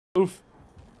Oof.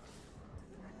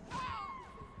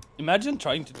 Imagine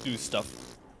trying to do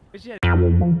stuff.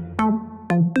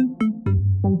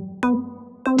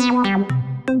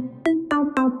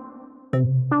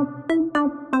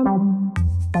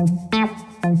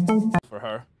 For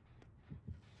her.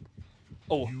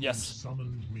 Oh, yes.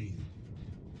 Summoned me.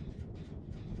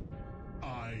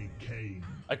 I came.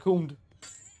 I coomed.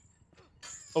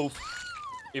 Oh,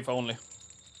 if only.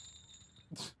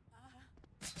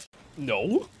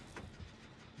 No.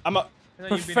 I'm a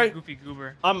goofy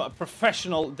goober. I'm a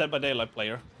professional Dead by Daylight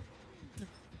player.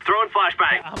 Throwing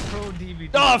flashbang. I'm pro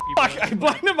DVD. Oh fuck! I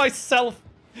blinded myself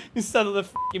instead of the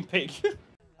fucking pig.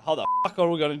 How the fuck are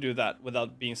we gonna do that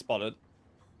without being spotted?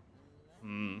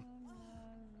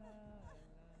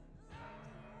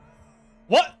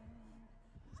 What?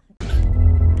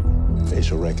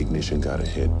 Facial recognition got a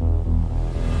hit.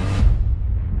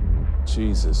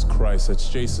 Jesus Christ, that's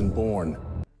Jason Bourne.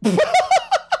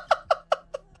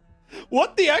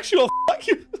 What the actual fuck?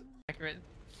 Accurate.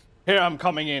 Here I'm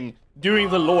coming in, doing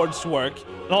the Lord's work,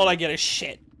 and all I get is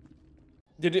shit.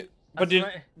 Did it? But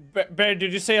Bear,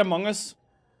 did you say Among Us?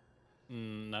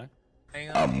 No. Hang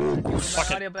on.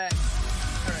 Fuck Audio back.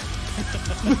 Alright.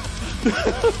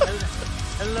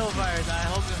 Hello, virus. I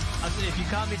hope if you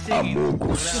caught me singing,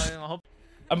 I hope.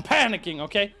 I'm panicking,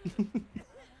 okay?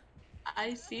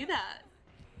 I see that.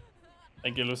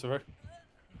 Thank you, Lucifer.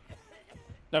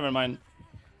 Never mind.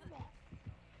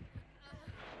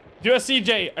 You're a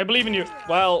CJ. I believe in you.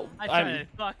 Well, I tried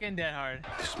fucking dead hard.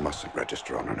 This mustn't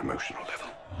register on an emotional level.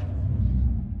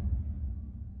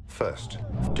 First,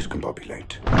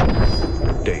 discombobulate.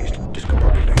 Dazed,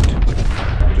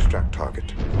 discombobulate. Distract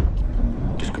target.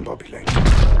 Discombobulate.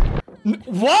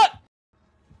 What?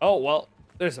 Oh, well,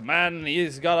 there's a man and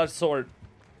he's got a sword.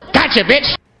 Gotcha,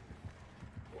 bitch.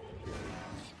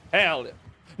 Hell.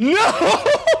 No!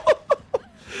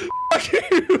 Fuck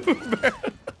you, man.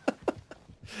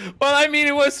 Well, I mean,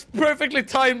 it was perfectly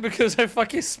timed because I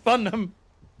fucking spun him.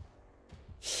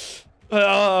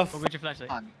 Go get your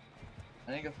flashlight. I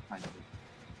think I'll find it.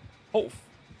 Oh.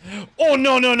 Oh,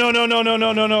 no, no, no, no, no, no,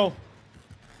 no, no, no.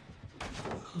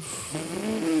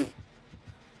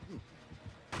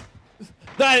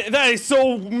 That is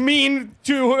so mean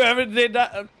to whoever did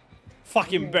that.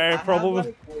 Fucking Bear,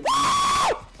 probably.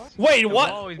 Wait,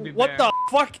 what? What the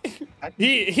fuck?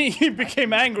 He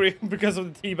became angry because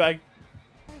of the teabag.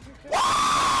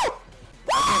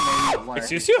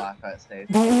 Excuse you?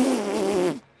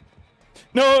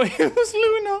 No, it was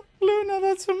Luna. Luna,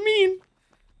 that's so mean.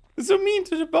 It's so mean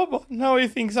to the Bubba. Now he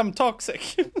thinks I'm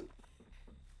toxic.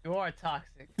 You are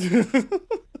toxic.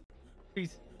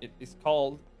 Please. It is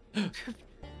called.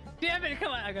 Damn it!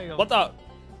 Come on, I gotta go. What the?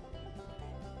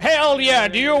 Hell yeah!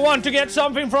 Do you want to get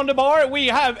something from the bar? We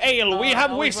have ale, we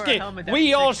have whiskey,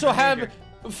 we also have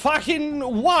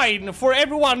fucking wine for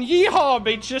everyone. Yeehaw,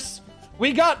 bitches!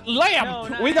 We got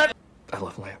lamp. We got. I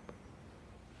love lamp.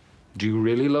 Do you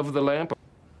really love the lamp?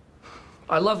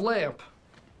 I love lamp.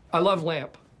 I love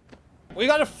lamp. We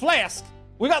got a flask.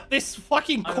 We got this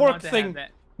fucking cork thing.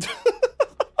 That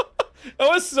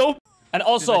was so. And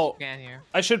also,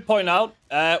 I should point out,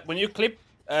 when you clip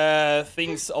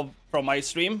things from my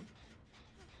stream,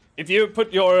 if you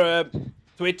put your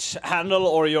Twitch handle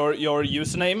or your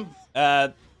username,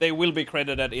 they will be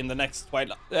credited in the next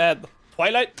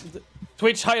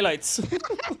Twitch highlights.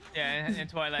 Yeah, in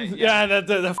Twilight. Yeah,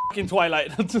 the fucking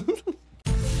Twilight.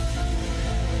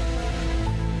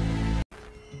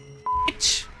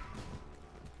 Bitch.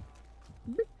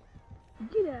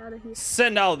 Get out of here.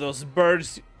 Send out those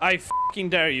birds. I fucking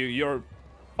dare you. Your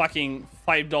fucking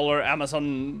 $5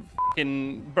 Amazon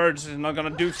fucking birds is not gonna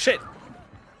do shit.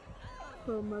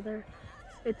 Crow mother.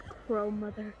 It's crow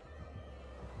mother.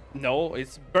 No,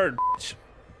 it's bird. Bitch.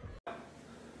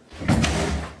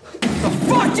 The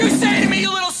fuck you say to me,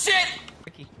 you little shit?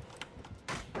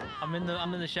 I'm in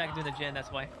the shack doing the gen.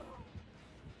 That's why.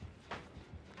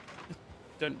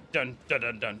 Dun dun dun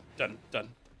dun dun dun dun.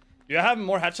 Do you have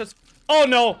more hatchets? Oh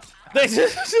no! This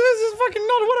is fucking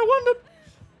not what I wanted.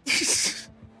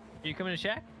 Are you coming to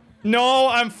shack? No,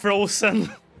 I'm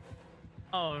frozen.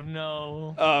 Oh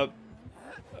no.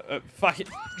 Fuck it.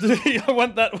 I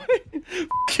went that way.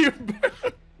 Fuck you, Bear.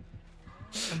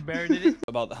 Bear did it.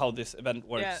 About how this event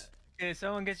works. Yeah. If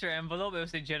someone gets your envelope, it will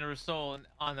say Generous Soul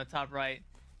on the top right.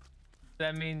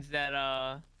 That means that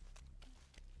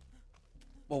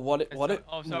Well, what if I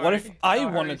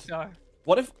wanted?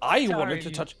 What if I wanted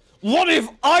to touch? What if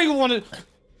I wanted?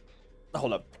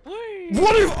 Hold up.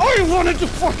 What if I wanted to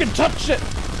fucking touch it?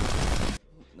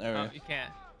 There we go. You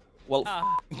can't. Well.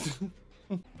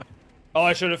 Oh,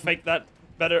 I should have faked that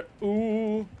better.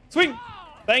 Ooh. Swing!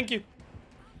 Thank you.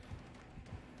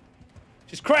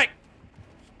 She's cracked.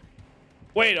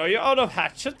 Wait, are you out of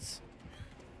hatchets?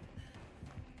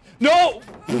 No!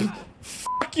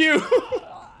 Fuck you!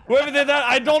 Whoever did that,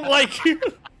 I don't like you.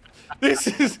 This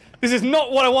is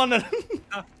not what I wanted.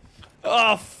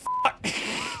 Oh fuck!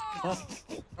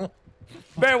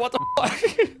 Bear, what the fuck?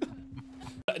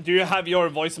 Do you have your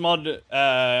voice mod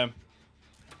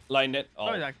lined it?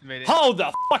 Oh. Activated. How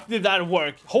the fuck did that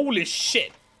work? Holy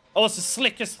shit! That was the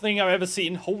slickest thing I've ever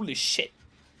seen. Holy shit!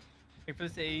 Wait for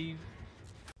the save.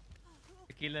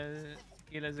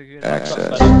 Tequila's a good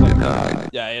Access denied.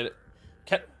 Yeah, it...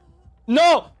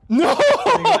 No! No!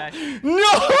 No!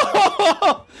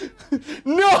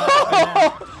 No!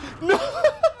 No!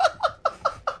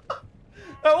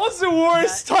 That was the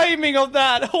worst timing of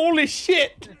that. Holy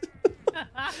shit!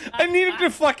 I needed to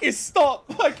fucking stop.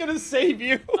 I couldn't save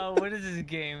you. Oh, what is this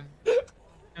game?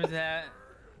 Was that?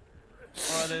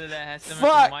 Or other than that has something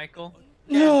from Michael?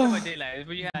 No. Yeah, daylight.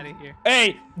 But you out of here.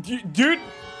 Hey, dude.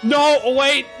 No,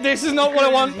 wait. This is not what I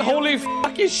want. Holy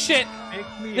fucking shit.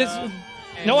 This.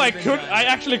 No, I could. I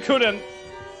actually couldn't.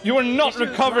 You were not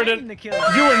recovered, and you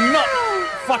were not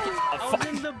fucking. I was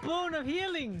in the bone of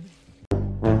healing.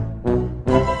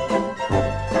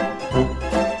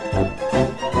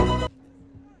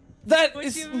 That what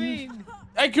is. You mean?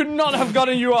 I could not have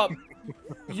gotten you up.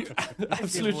 You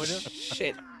absolute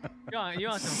shit. You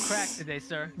on some crack today,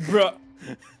 sir. Bruh.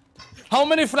 How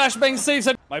many flashbang saves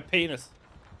have my penis?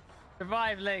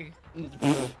 Survive, leg. we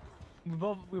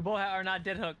both are not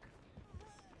dead hook.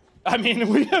 I mean,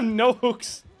 we have no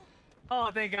hooks.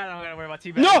 Oh, thank God, I don't gotta worry about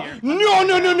teabagging No,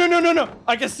 here. no.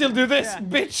 I can still do this,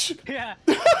 bitch. Yeah.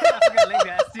 I forgot leg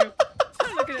ass too.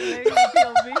 Look at it, leg. You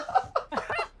killed me.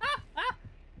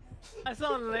 I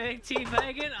saw leg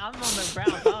teabagging. I'm on the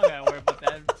ground. I don't gotta worry about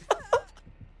that.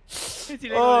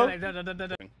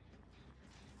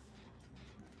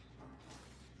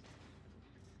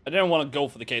 I didn't want to go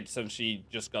for the kid since she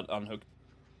just got unhooked.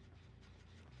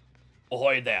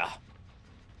 Ahoy there.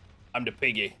 I'm the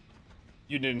piggy.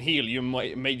 You didn't heal, you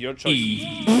made your choice.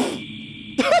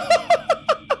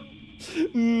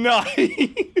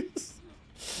 Nice!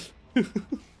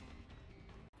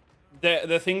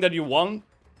 The thing that you want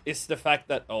is the fact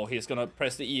that, oh, he's gonna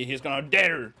press the E, he's gonna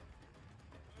dare!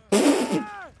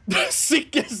 The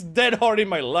sickest dead heart in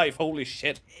my life, holy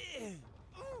shit.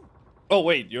 Oh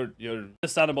wait, you're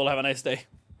understandable, have a nice day.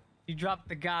 You dropped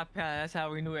the god pad, that's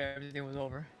how we knew everything was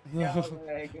over.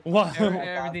 What?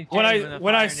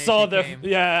 When I saw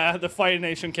the Fire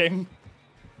Nation came.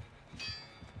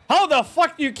 How the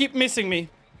fuck do you keep missing me?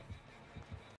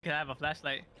 Can I have a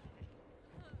flashlight?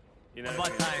 You know,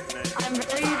 about time. I'm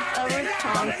very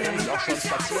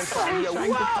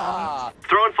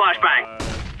Throwing flashbang.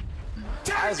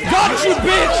 Got you,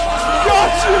 bitch!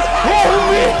 Got you!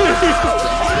 Holy!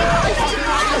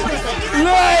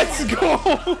 Let's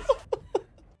go!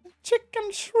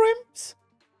 Chicken shrimps.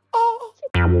 Oh.